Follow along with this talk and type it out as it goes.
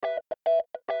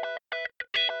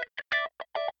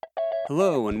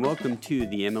Hello and welcome to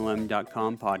the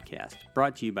MLM.com podcast,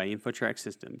 brought to you by InfoTrack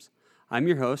Systems. I'm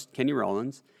your host, Kenny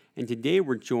Rollins, and today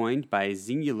we're joined by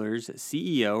Zingular's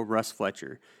CEO, Russ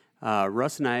Fletcher.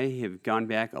 Russ and I have gone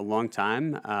back a long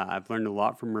time. I've learned a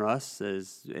lot from Russ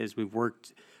as we've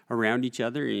worked around each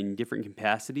other in different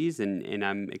capacities, and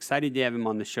I'm excited to have him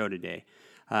on the show today.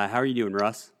 How are you doing,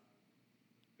 Russ?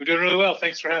 We're doing really well.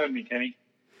 Thanks for having me, Kenny.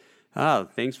 Oh,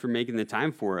 thanks for making the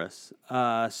time for us.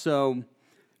 So,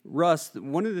 Russ,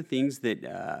 one of the things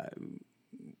that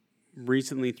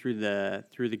recently through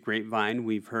the grapevine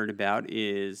we've heard about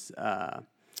is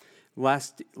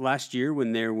last year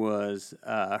when there was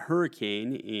a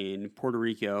hurricane in Puerto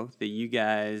Rico that you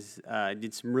guys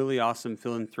did some really awesome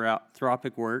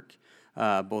philanthropic work,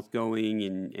 both going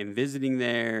and visiting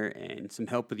there and some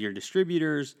help with your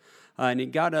distributors. And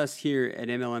it got us here at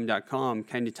MLM.com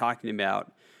kind of talking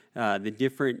about the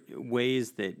different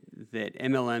ways that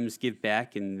MLMs give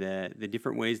back and the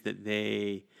different ways that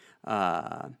they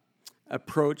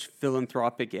approach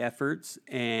philanthropic efforts.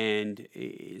 And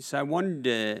so I wanted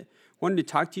to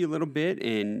talk to you a little bit,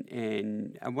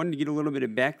 and I wanted to get a little bit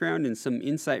of background and some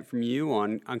insight from you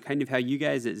on kind of how you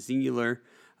guys at Zingular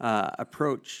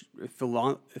approach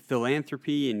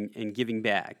philanthropy and giving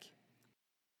back.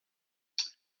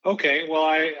 Okay, well,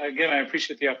 I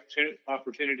appreciate the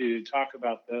opportunity to talk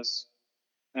about this.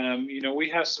 We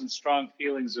have some strong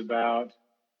feelings about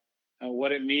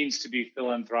what it means to be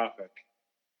philanthropic.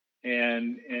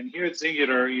 And here at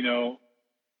Zingular,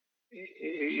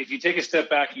 if you take a step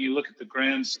back and you look at the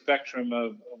grand spectrum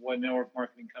of what network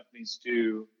marketing companies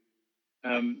do,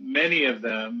 many of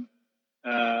them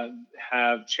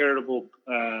have charitable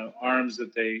arms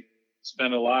that they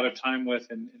spend a lot of time with,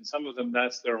 and some of them,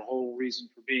 that's their whole reason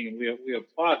for being, and we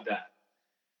applaud that.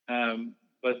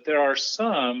 But there are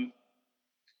some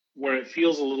where it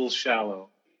feels a little shallow,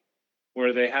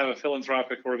 where they have a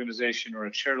philanthropic organization or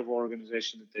a charitable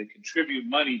organization that they contribute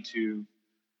money to,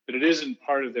 but it isn't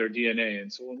part of their DNA.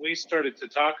 And so when we started to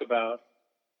talk about,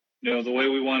 the way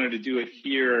we wanted to do it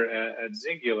here at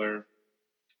Zingular,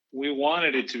 we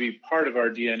wanted it to be part of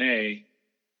our DNA,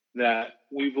 that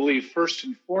we believe first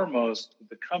and foremost that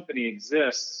the company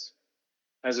exists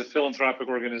as a philanthropic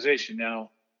organization. Now,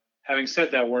 having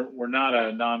said that, we're not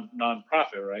a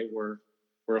non-profit, right? We're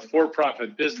a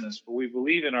for-profit business, but we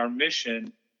believe in our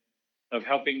mission of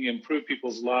helping improve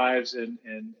people's lives and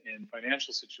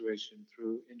financial situation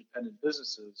through independent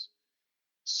businesses.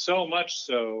 So much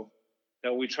so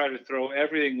that we try to throw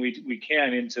everything we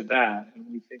can into that, and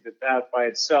we think that by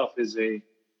itself is a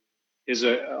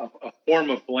form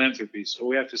of philanthropy. So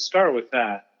we have to start with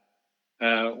that.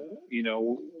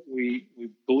 We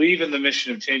believe in the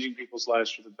mission of changing people's lives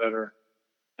for the better.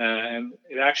 And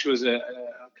it actually was a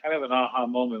kind of an aha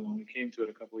moment when we came to it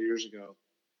a couple of years ago,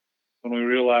 when we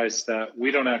realized that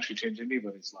we don't actually change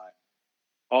anybody's life.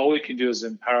 All we can do is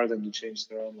empower them to change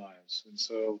their own lives. And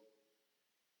so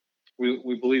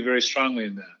we believe very strongly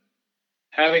in that.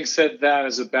 Having said that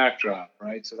as a backdrop,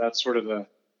 right? So that's sort of the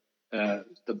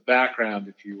background,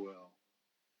 if you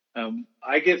will.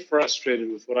 I get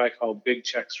frustrated with what I call big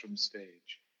checks from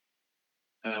stage,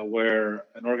 where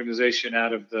an organization,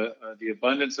 out of the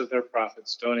abundance of their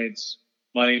profits, donates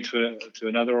money to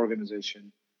another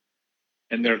organization,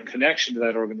 and their connection to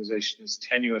that organization is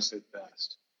tenuous at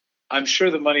best. I'm sure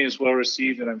the money is well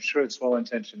received, and I'm sure it's well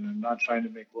intentioned, and I'm not trying to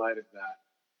make light of that.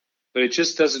 But it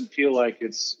just doesn't feel like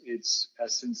it's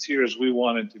as sincere as we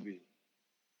want it to be.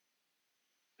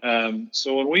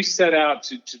 So when we set out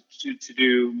to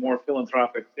do more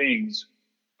philanthropic things,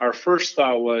 our first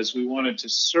thought was we wanted to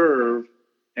serve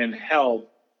and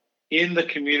help in the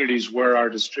communities where our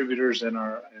distributors and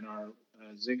our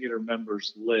Zingular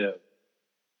members live.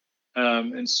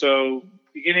 And so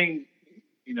beginning,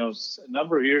 a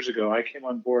number of years ago, I came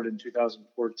on board in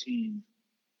 2014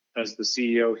 as the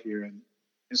CEO here. And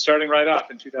starting right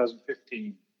off in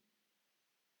 2015,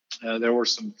 there were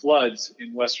some floods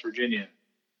in West Virginia.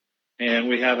 And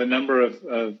we have a number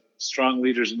of strong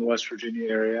leaders in the West Virginia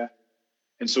area.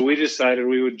 And so we decided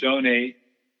we would donate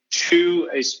to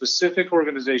a specific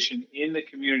organization in the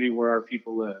community where our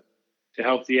people live to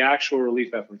help the actual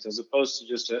relief efforts, as opposed to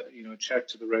just a check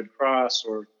to the Red Cross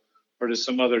or to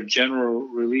some other general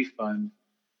relief fund.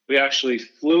 We actually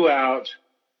flew out,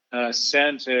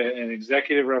 sent an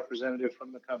executive representative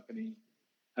from the company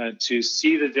to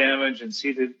see the damage and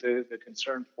see the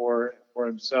concern for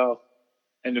himself,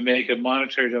 and to make a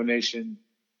monetary donation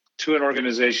to an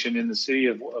organization in the city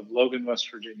of Logan, West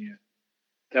Virginia,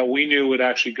 that we knew would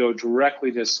actually go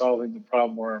directly to solving the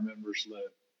problem where our members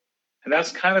live. And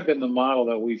that's kind of been the model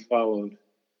that we followed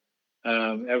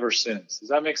ever since. Does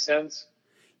that make sense?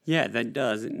 Yeah, that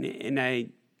does, and I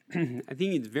I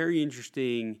think it's very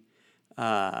interesting.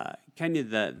 Kind of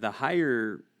the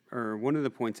higher, or one of the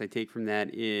points I take from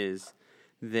that is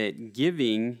that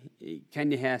giving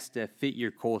kind of has to fit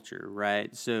your culture,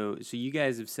 right? So you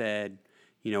guys have said,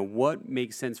 what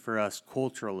makes sense for us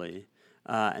culturally,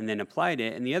 and then applied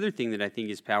it. And the other thing that I think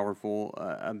is powerful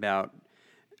about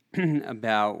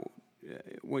about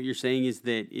what you're saying is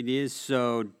that it is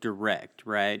so direct,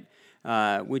 right?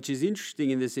 Which is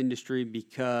interesting in this industry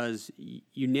because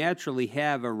you naturally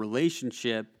have a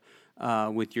relationship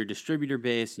with your distributor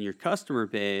base and your customer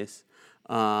base,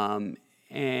 and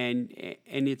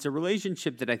it's a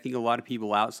relationship that I think a lot of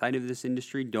people outside of this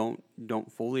industry don't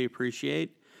fully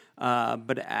appreciate.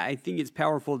 But I think it's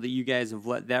powerful that you guys have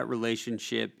let that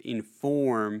relationship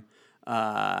inform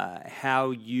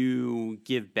how you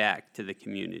give back to the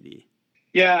community.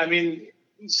 Yeah, I mean,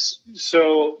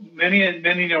 so many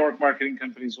network marketing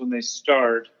companies, when they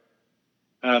start,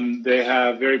 they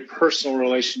have very personal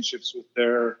relationships with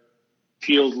their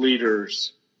field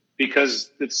leaders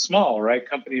because it's small, right?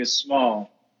 Company is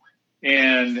small,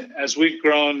 and as we've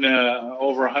grown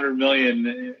over 100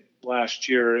 million last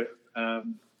year,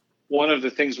 one of the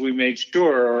things we made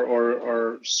sure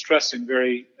or stressing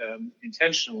very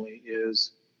intentionally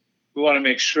is we want to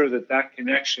make sure that that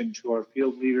connection to our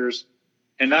field leaders,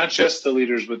 and not just the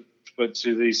leaders, but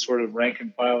to the sort of rank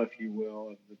and file, if you will,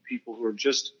 of the people who are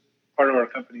just part of our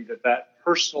company, that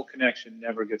personal connection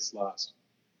never gets lost.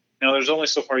 Now, there's only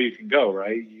so far you can go,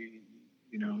 right?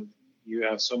 You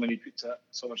have so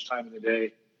much time in the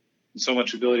day and so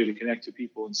much ability to connect to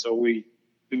people, and so we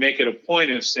make it a point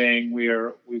of saying we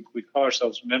call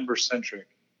ourselves member centric,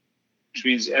 which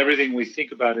means everything we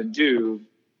think about and do,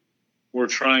 we're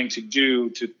trying to do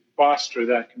to foster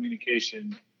that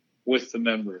communication with the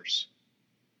members,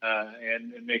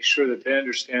 and make sure that they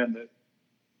understand that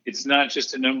it's not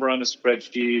just a number on a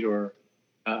spreadsheet or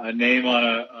a name on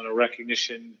a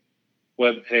recognition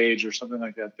web page or something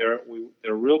like that.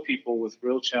 They're real people with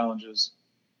real challenges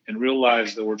and real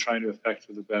lives that we're trying to affect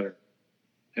for the better.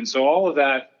 And so all of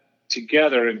that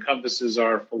together encompasses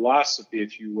our philosophy,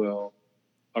 if you will,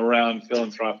 around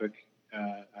philanthropic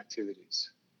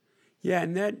activities. Yeah,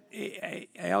 and that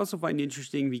I also find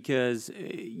interesting because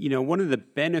one of the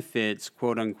benefits,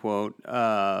 quote unquote,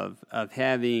 of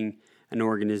having an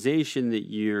organization that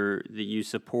you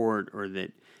support, or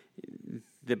that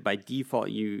by default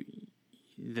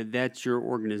that's your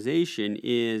organization,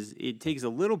 is it takes a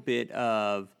little bit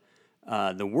of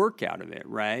the work out of it,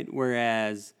 right?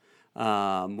 Whereas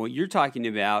what you're talking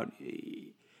about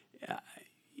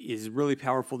is really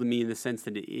powerful to me in the sense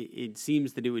that it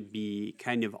seems that it would be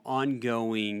kind of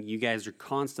ongoing. You guys are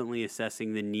constantly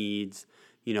assessing the needs,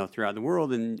 throughout the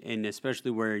world, and especially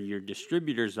where your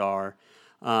distributors are.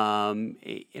 And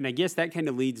I guess that kind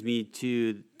of leads me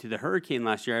to the hurricane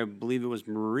last year. I believe it was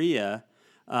Maria.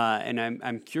 And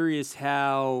I'm curious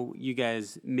how you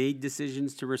guys made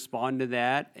decisions to respond to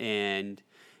that, and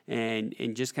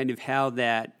just kind of how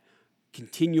that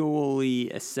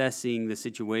continually assessing the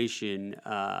situation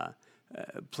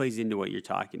plays into what you're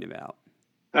talking about.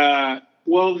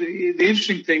 Well, the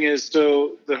interesting thing is,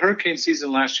 so the hurricane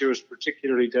season last year was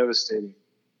particularly devastating.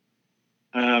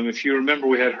 If you remember,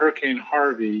 we had Hurricane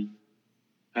Harvey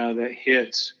that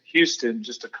hit Houston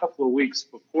just a couple of weeks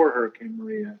before Hurricane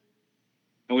Maria.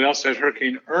 And we also had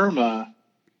Hurricane Irma,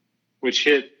 which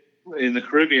hit in the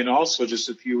Caribbean also just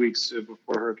a few weeks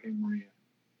before Hurricane Maria.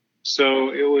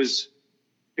 So it was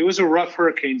a rough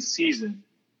hurricane season.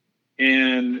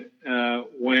 And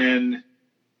when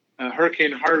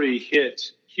Hurricane Harvey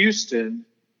hit Houston,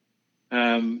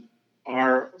 some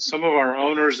of our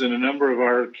owners and a number of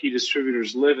our key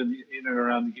distributors live in and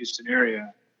around the Houston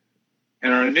area.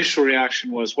 And our initial reaction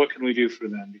was, what can we do for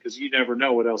them? Because you never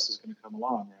know what else is going to come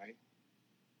along, right?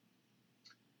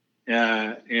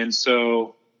 And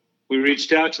so we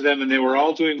reached out to them, and they were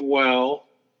all doing well.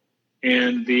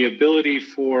 And the ability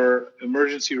for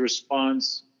emergency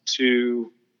response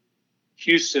to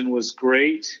Houston was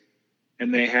great.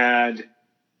 And they had,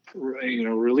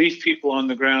 relief people on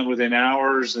the ground within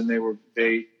hours, and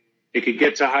they could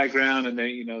get to high ground. And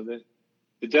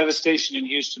the devastation in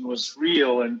Houston was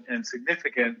real and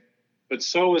significant, but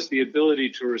so was the ability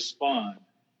to respond.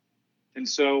 And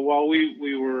so while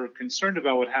we were concerned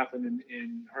about what happened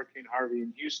in Hurricane Harvey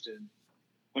in Houston,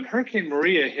 when Hurricane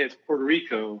Maria hit Puerto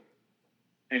Rico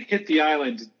and hit the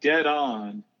island dead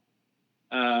on,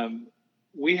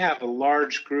 we have a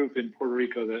large group in Puerto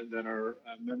Rico that are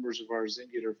members of our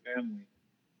Zingier family.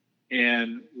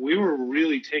 And we were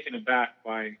really taken aback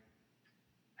by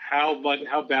how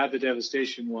bad the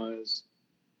devastation was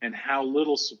and how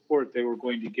little support they were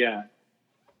going to get.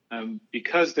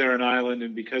 because they're an island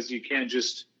and because you can't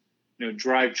just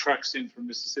drive trucks in from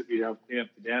Mississippi to help clean up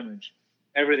the damage.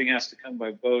 Everything has to come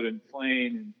by boat and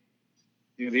plane,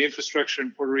 and the infrastructure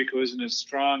in Puerto Rico isn't as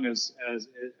strong as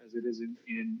it is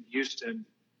in Houston.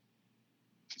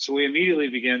 So we immediately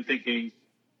began thinking,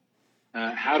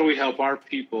 how do we help our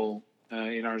people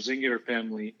in our Zingier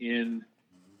family in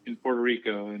Puerto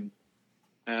Rico? And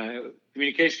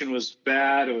communication was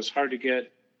bad. It was hard to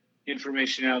get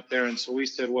information out there. And so we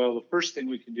said, well, the first thing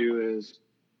we can do is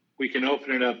we can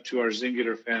open it up to our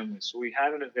Zingier family. So we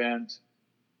had an event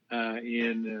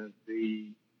in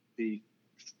the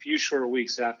few short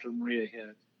weeks after Maria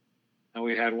hit. And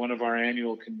we had one of our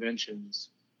annual conventions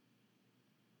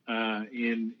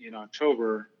in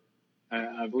October.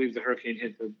 I believe the hurricane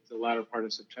hit the latter part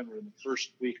of September. In the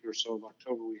first week or so of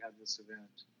October, we had this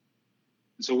event.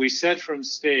 And so we said from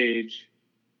stage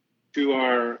to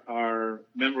our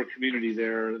member community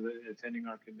there attending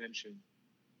our convention,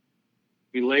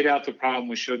 we laid out the problem.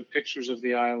 We showed pictures of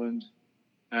the island.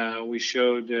 We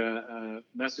showed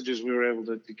messages we were able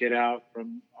to get out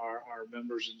from our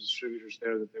members and distributors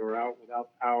there that they were out without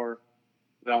power,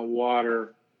 without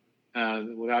water,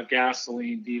 without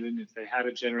gasoline. Even if they had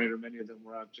a generator, many of them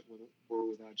were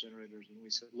without generators. And we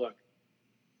said, look,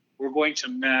 we're going to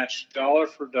match dollar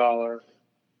for dollar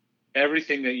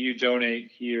everything that you donate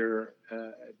here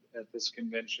at this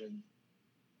convention.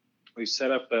 We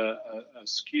set up a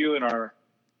SKU in our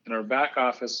back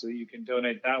office so that you can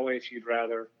donate that way if you'd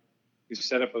rather. We've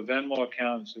set up a Venmo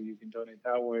account so you can donate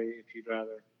that way if you'd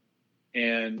rather.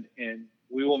 And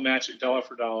we will match it dollar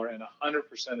for dollar, and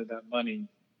 100% of that money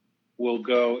will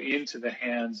go into the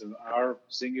hands of our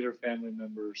Zingier family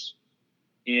members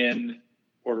in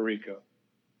Puerto Rico.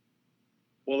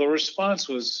 Well, the response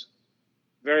was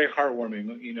very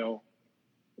heartwarming.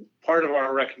 Part of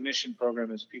our recognition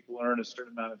program is people earn a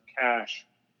certain amount of cash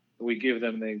that we give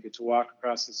them. They get to walk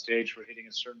across the stage for hitting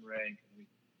a certain rank. And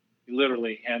we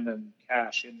literally hand them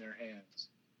cash in their hands.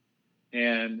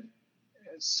 And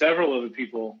several of the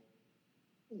people,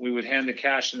 we would hand the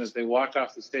cash, and as they walked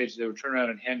off the stage, they would turn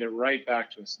around and hand it right back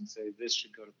to us and say, this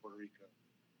should go to Puerto Rico.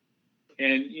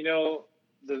 And,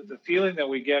 the feeling that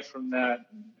we get from that,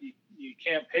 you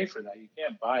can't pay for that. You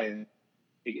can't buy it.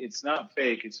 It's not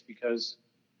fake. It's because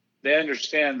they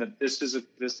understand that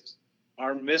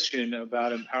our mission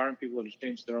about empowering people to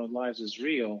change their own lives is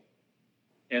real.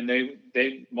 And they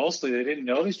didn't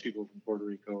know these people from Puerto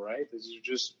Rico, right?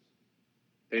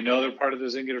 They know they're part of the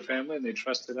Zingier family, and they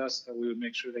trusted us that we would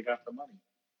make sure they got the money.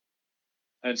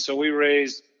 And so we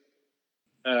raised,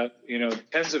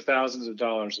 tens of thousands of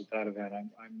dollars at that event.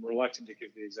 I'm reluctant to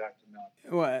give the exact amount.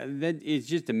 Well, that is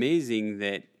just amazing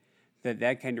that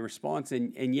kind of response,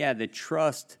 and yeah, the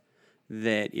trust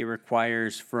that it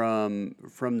requires from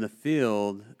the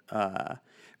field.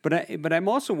 But I'm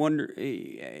also I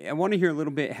want to hear a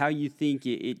little bit how you think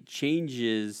it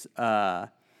changes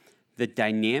the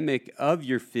dynamic of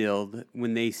your field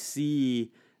when they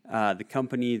see the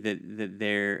company that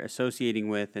they're associating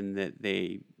with and that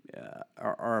they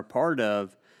are a part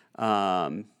of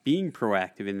being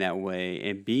proactive in that way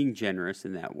and being generous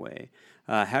in that way.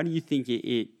 How do you think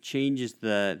it changes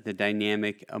the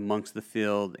dynamic amongst the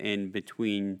field and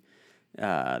between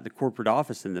the corporate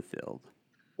office and the field?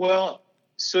 Well,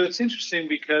 so it's interesting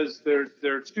because there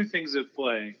are two things at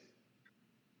play.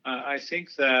 I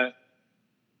think that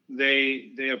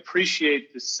they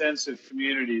appreciate the sense of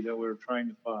community that we're trying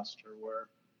to foster, where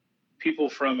people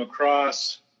from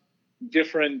across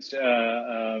different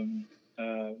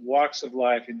walks of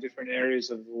life in different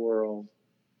areas of the world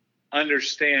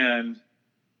understand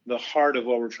the heart of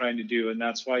what we're trying to do. And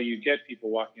that's why you get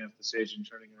people walking off the stage and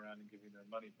turning around and giving their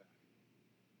money back.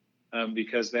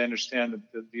 Because they understand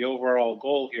that the overall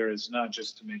goal here is not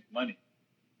just to make money.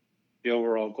 The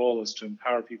overall goal is to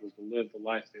empower people to live the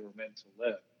life they were meant to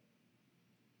live.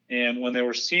 And when they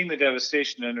were seeing the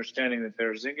devastation and understanding that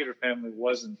their Zingier family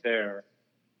wasn't there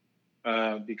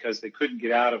because they couldn't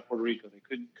get out of Puerto Rico, they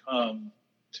couldn't come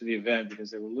to the event because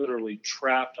they were literally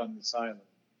trapped on this island.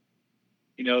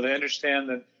 They understand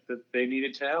that they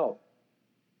needed to help.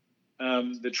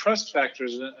 The trust factor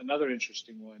is another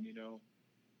interesting one.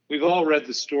 We've all read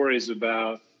the stories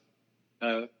about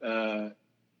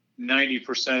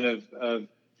 90% of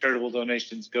charitable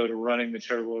donations go to running the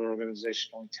charitable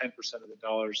organization. Only 10% of the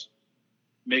dollars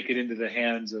make it into the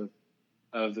hands of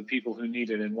the people who need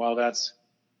it. And while that's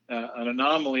an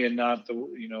anomaly and not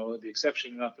the exception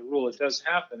and not the rule, it does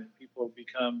happen, and people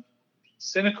become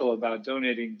cynical about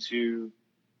donating to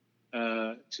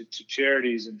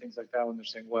charities and things like that when they're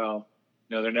saying, well,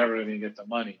 they're never going to get the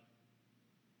money.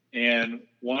 And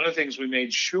one of the things we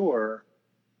made sure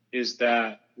is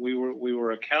that we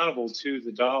were accountable to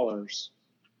the dollars.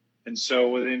 And so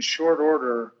within short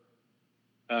order,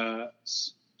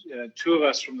 two of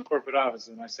us from the corporate office,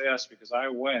 and I say us because I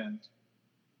went,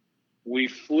 we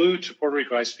flew to Puerto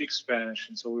Rico. I speak Spanish,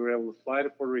 and so we were able to fly to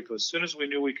Puerto Rico. As soon as we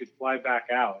knew we could fly back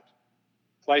out,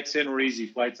 flights in were easy,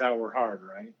 flights out were hard,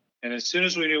 right? And as soon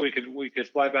as we knew we could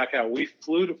fly back out, we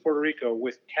flew to Puerto Rico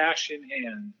with cash in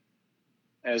hand,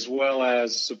 as well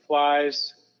as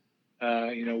supplies,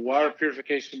 water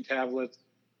purification tablets,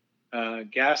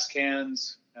 gas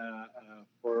cans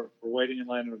for waiting in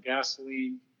line, or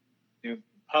gasoline,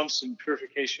 pumps and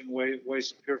purification ways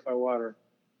to purify water.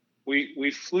 We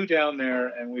flew down there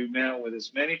and we met with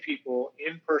as many people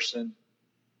in person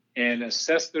and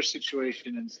assessed their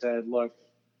situation and said, look,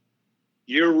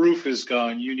 your roof is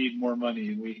gone, you need more money.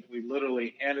 And we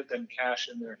literally handed them cash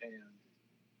in their hand.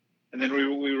 And then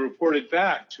we reported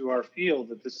back to our field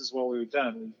that this is what we've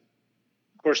done. We,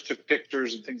 of course, took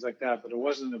pictures and things like that, but it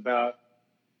wasn't about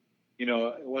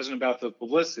the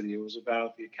publicity. It was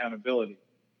about the accountability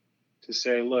to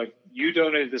say, look, you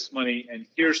donated this money and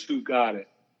here's who got it.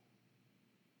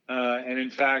 And in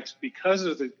fact, because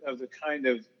of the kind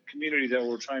of community that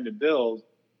we're trying to build,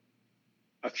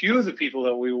 a few of the people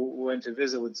that we went to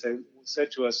visit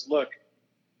said to us, look,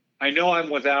 I know I'm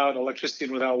without electricity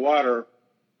and without water,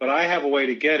 but I have a way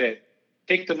to get it.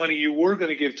 Take the money you were going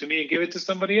to give to me and give it to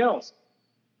somebody else.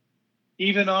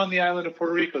 Even on the island of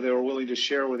Puerto Rico, they were willing to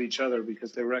share with each other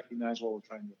because they recognize what we're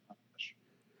trying to accomplish.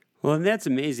 Well, and that's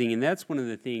amazing. And that's one of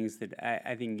the things that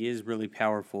I think is really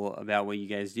powerful about what you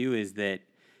guys do, is that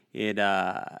it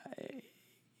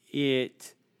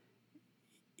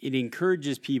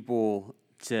encourages people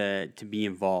to be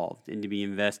involved and to be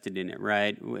invested in it,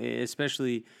 right?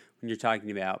 Especially when you're talking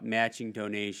about matching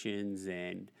donations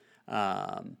and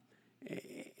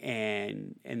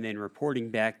then reporting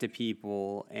back to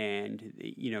people, and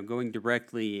going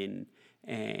directly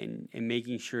and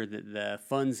making sure that the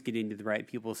funds get into the right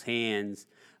people's hands.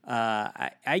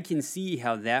 I can see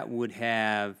how that would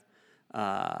have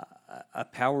a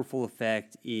powerful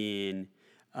effect in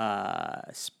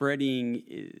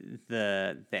spreading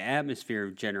the atmosphere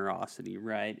of generosity,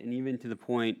 right? And even to the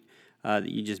point that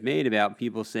you just made about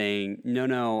people saying,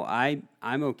 no,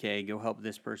 I'm okay. Go help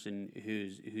this person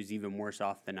who's even worse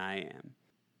off than I am.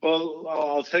 Well,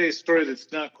 I'll tell you a story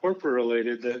that's not corporate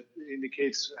related that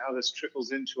indicates how this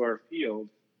trickles into our field.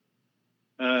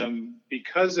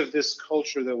 Because of this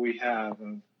culture that we have,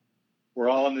 we're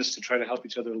all in this to try to help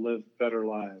each other live better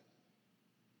lives.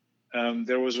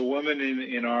 There was a woman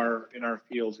in our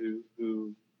field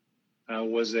who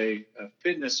was a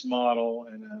fitness model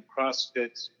and a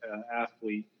CrossFit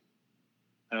athlete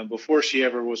before she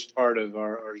ever was part of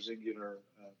our Singular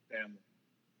family.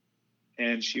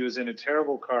 And she was in a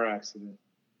terrible car accident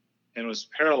and was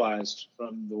paralyzed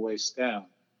from the waist down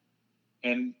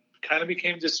and kind of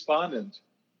became despondent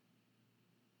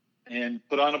and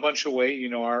put on a bunch of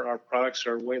weight. Our products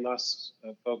are weight loss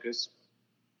focused.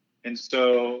 And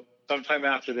so sometime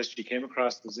after this, she came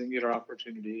across the Singular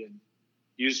opportunity and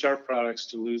used our products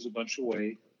to lose a bunch of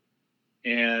weight.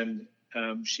 And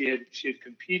she had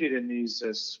competed in these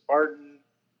Spartan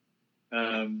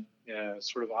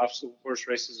sort of obstacle course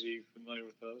races. Are you familiar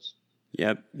with those?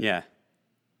 Yep. Yeah.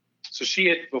 So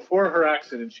before her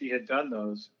accident, she had done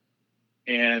those.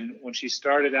 And when she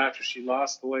started, after she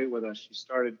lost the weight with us, she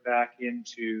started back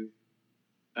into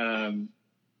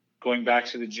going back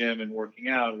to the gym and working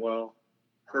out. Well,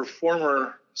 her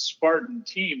former Spartan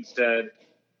team said,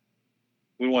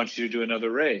 we want you to do another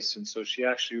race. And so she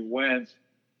actually went,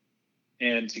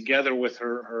 and together with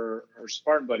her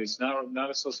Spartan buddies, not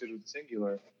associated with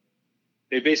Singular,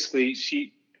 they basically,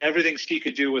 everything she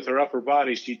could do with her upper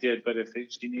body, she did, but if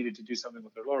she needed to do something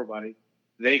with her lower body,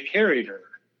 they carried her.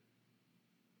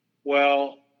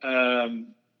 Well,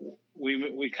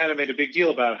 we kind of made a big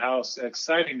deal about how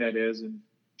exciting that is and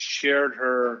shared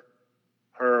her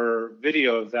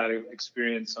video of that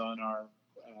experience on our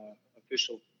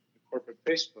official corporate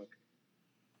Facebook.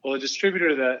 Well, a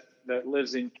distributor that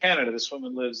lives in Canada, this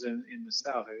woman lives in the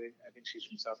South. I think she's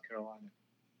from South Carolina.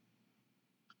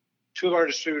 Two of our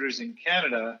distributors in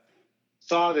Canada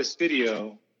saw this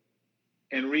video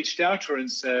and reached out to her and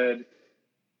said,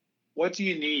 what do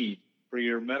you need for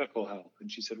your medical health? And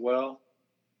she said, well,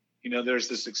 there's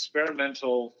this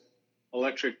experimental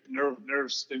electric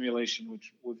nerve stimulation,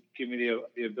 which would give me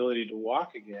the ability to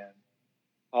walk again,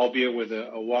 albeit with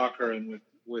a walker and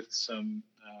with some,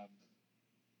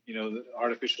 the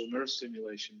artificial nerve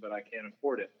stimulation, but I can't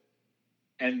afford it.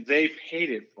 And they paid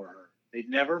it for her. They'd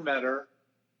never met her.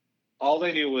 All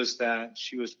they knew was that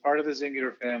she was part of the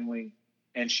Singular family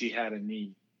and she had a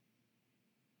need.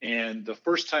 And the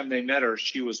first time they met her,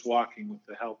 she was walking with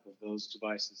the help of those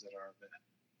devices at our event.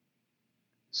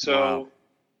 Wow.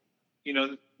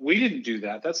 So, we didn't do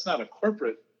that. That's not a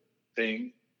corporate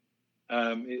thing.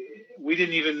 We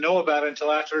didn't even know about it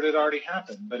until after it had already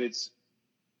happened. But it's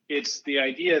the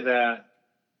idea that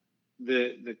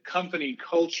the company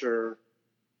culture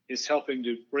is helping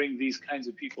to bring these kinds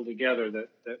of people together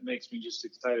that makes me just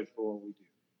excited for what we do.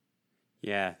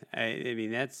 Yeah, I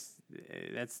mean that's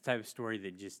the type of story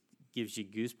that just gives you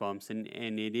goosebumps, and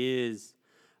it is,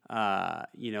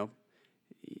 you know,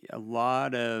 a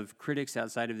lot of critics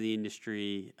outside of the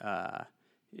industry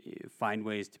find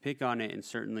ways to pick on it, and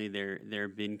certainly there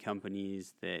have been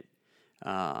companies that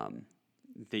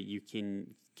that you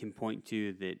can point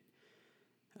to that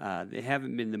they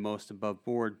haven't been the most above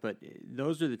board, but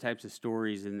those are the types of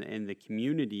stories and the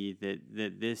community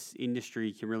that this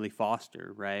industry can really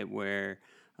foster, right? Where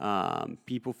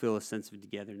people feel a sense of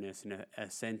togetherness and a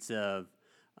sense of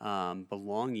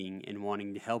belonging and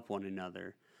wanting to help one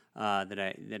another.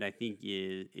 That I think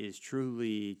is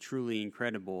truly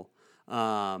incredible.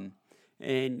 And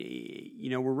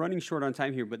we're running short on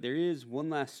time here, but there is one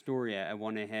last story I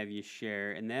want to have you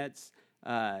share, and that's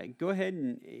go ahead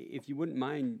and, if you wouldn't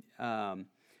mind, I'd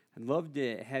love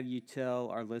to have you tell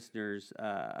our listeners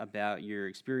about your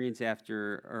experience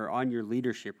after or on your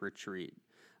leadership retreat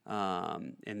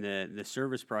and the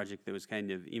service project that was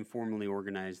kind of informally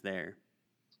organized there.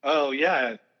 Oh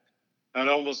yeah, I'd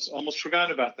almost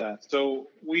forgotten about that. So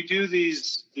we do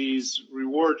these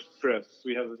reward trips.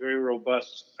 We have a very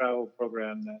robust travel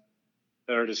program that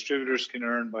our distributors can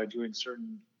earn by doing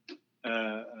certain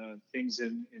things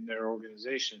in their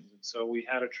organizations. And so we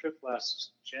had a trip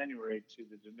last January to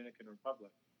the Dominican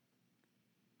Republic.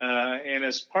 And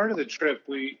as part of the trip,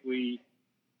 we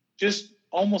just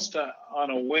almost on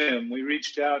a whim, we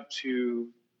reached out to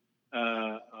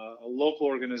a local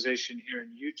organization here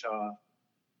in Utah,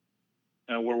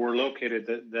 where we're located,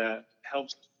 that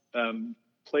helps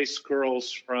place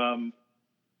girls from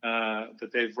that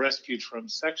they've rescued from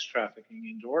sex trafficking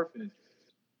into orphanages.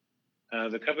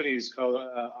 The company is called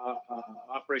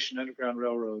Operation Underground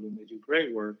Railroad, and they do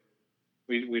great work.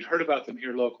 We'd heard about them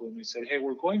here locally, and we said, "Hey,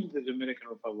 we're going to the Dominican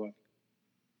Republic.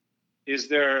 Is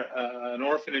there an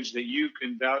orphanage that you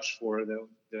can vouch for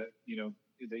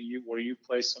where you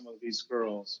place some of these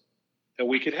girls that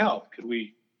we could help? Could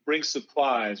we bring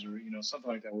supplies or something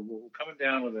like that? We're coming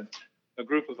down with a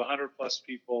group of 100 plus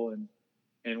people,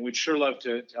 and we'd sure love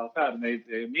to help out." And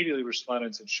they immediately responded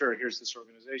and said, "Sure, here's this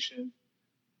organization.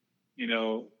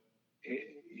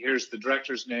 Here's the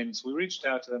director's name." So we reached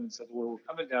out to them and said, "Well, we're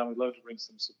coming down. We'd love to bring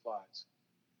some supplies."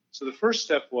 So the first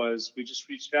step was we just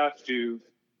reached out to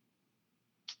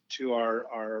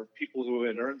our people who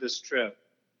had earned this trip.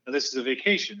 Now, this is a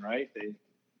vacation, right?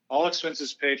 All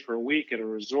expenses paid for a week at a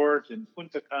resort in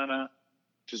Punta Cana,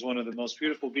 which is one of the most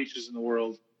beautiful beaches in the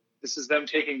world. This is them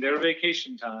taking their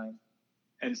vacation time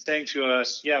and saying to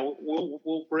us, "Yeah,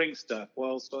 we'll bring stuff."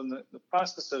 Well, so in the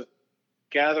process of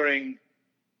gathering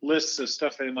lists of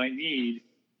stuff they might need,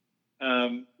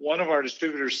 one of our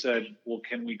distributors said, "Well,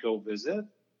 can we go visit?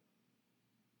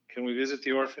 Can we visit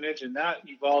the orphanage?" And that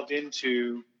evolved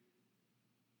into,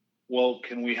 well,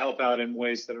 can we help out in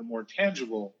ways that are more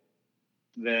tangible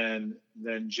than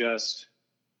just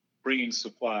bringing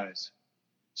supplies?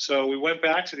 So we went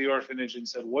back to the orphanage and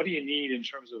said, "What do you need in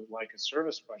terms of like a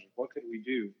service project? What could we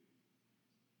do?"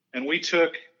 And we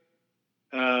took,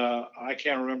 I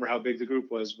can't remember how big the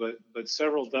group was, but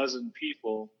several dozen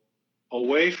people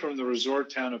away from the resort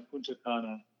town of Punta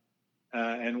Cana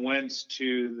and went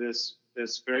to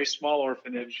this very small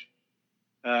orphanage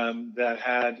that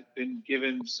had been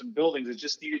given some buildings that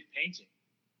just needed painting.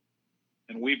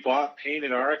 And we bought paint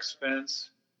at our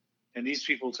expense, and these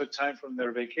people took time from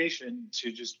their vacation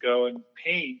to just go and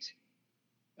paint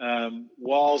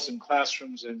walls and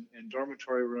classrooms and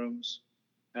dormitory rooms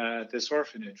at this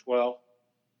orphanage. Well,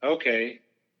 okay,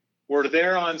 we're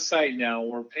there on site now,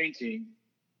 we're painting,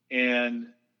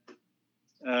 and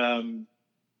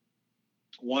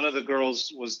one of the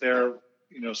girls was there,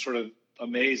 sort of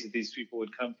amazed that these people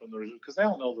would come from the resort, because they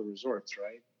all know the resorts,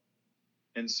 right?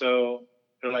 And so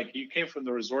they're like, "You came from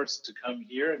the resorts to come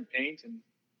here and paint?" And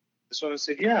this woman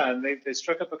said, "Yeah." And they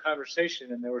struck up a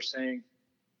conversation, and they were saying,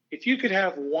 "If you could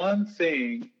have one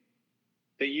thing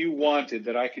that you wanted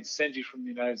that I could send you from the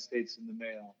United States in the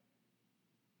mail,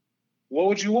 what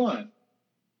would you want?"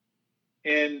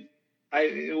 And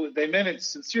they meant it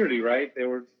sincerely, right? They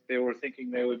were thinking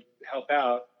they would help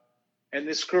out. And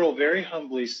this girl very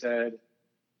humbly said,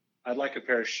 "I'd like a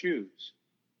pair of shoes.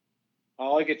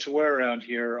 All I get to wear around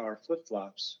here are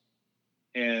flip-flops,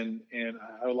 and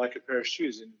I would like a pair of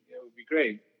shoes, and it would be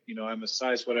great." I'm a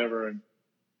size whatever, and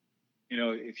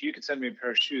if you could send me a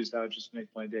pair of shoes, that would just make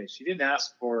my day. She didn't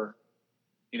ask for,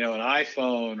 an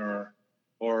iPhone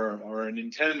or a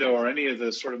Nintendo or any of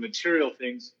the sort of material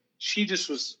things. She just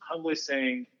was humbly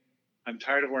saying, I'm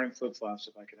tired of wearing flip-flops.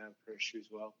 If I could have a pair of shoes.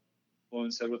 Well, the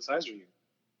woman said, what size are you?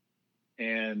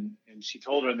 And she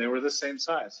told her, and they were the same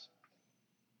size.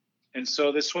 And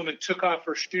so this woman took off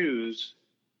her shoes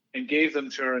and gave them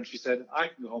to her, and she said, I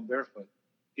can go home barefoot.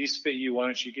 These fit you. Why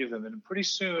don't you give them? And pretty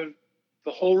soon,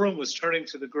 the whole room was turning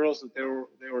to the girls that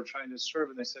they were trying to serve,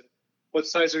 and they said, what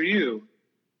size are you?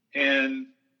 And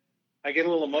I get a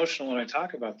little emotional when I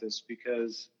talk about this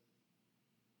because,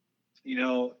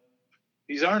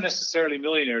 these aren't necessarily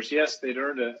millionaires. Yes, they'd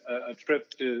earned a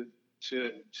trip to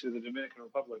the Dominican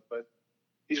Republic, but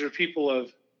these are people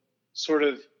of sort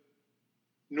of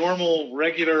normal,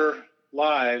 regular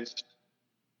lives,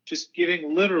 just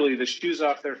giving literally the shoes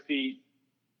off their feet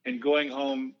and going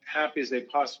home happy as they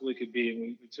possibly could be. And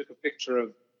we took a picture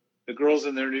of the girls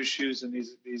in their new shoes and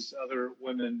these other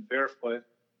women barefoot,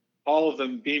 all of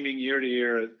them beaming ear to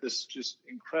ear at this just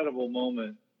incredible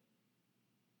moment.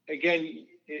 Again,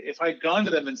 if I'd gone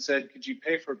to them and said, could you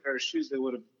pay for a pair of shoes, they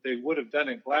would have done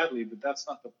it gladly, but that's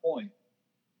not the point.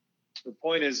 The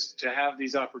point is to have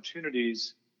these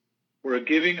opportunities where a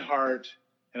giving heart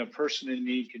and a person in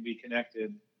need can be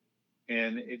connected.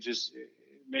 And it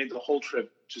made the whole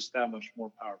trip just that much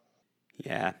more powerful.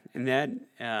 Yeah, and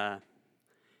that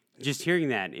just hearing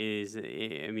that is,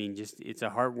 it's a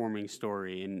heartwarming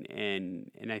story,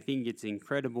 and I think it's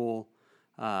incredible,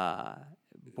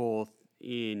 both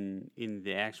in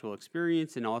the actual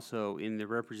experience and also in the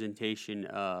representation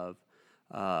of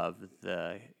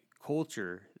the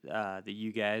culture that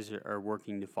you guys are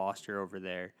working to foster over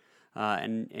there.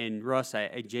 And Russ,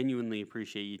 I genuinely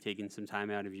appreciate you taking some time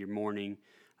out of your morning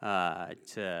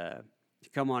to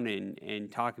come on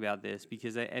and talk about this,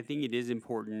 because I think it is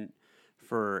important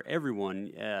for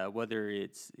everyone, whether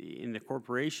it's in the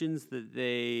corporations that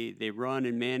they run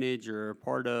and manage or are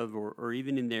part of, or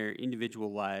even in their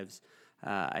individual lives.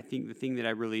 I think the thing that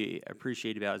I really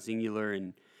appreciate about Singular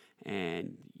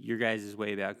and your guys'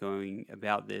 way about going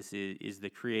about this is the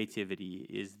creativity,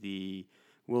 is the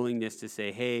willingness to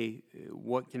say, hey,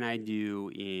 what can I do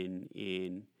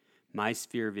in my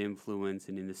sphere of influence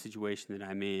and in the situation that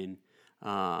I'm in?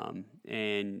 And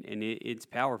it's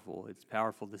powerful. It's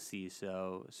powerful to see.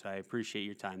 So I appreciate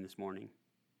your time this morning.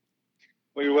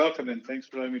 Well, you're welcome, and thanks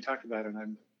for letting me talk about it.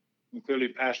 I'm clearly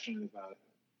passionate about it.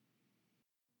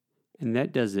 And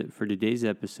that does it for today's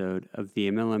episode of the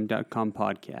MLM.com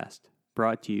podcast,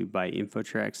 brought to you by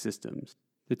InfoTrack Systems.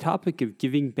 The topic of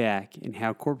giving back and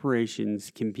how corporations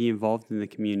can be involved in the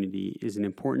community is an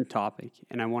important topic,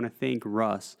 and I want to thank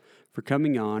Russ for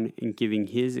coming on and giving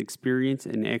his experience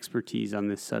and expertise on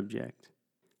this subject.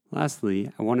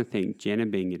 Lastly, I want to thank Jana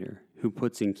Bangeter, who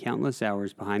puts in countless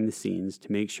hours behind the scenes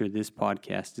to make sure this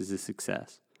podcast is a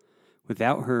success.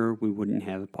 Without her, we wouldn't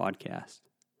have a podcast.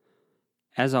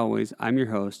 As always, I'm your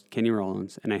host, Kenny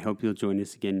Rollins, and I hope you'll join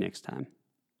us again next time.